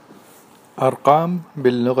أرقام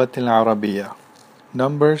باللغة العربية.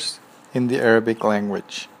 Numbers in the Arabic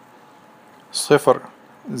language. صفر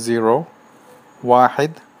zero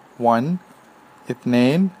واحد one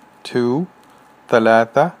اثنين two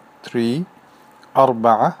ثلاثة three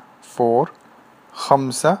أربعة four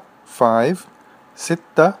خمسة five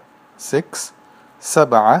ستة six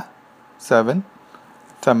سبعة seven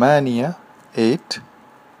ثمانية eight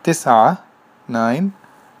تسعة nine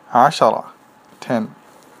عشرة ten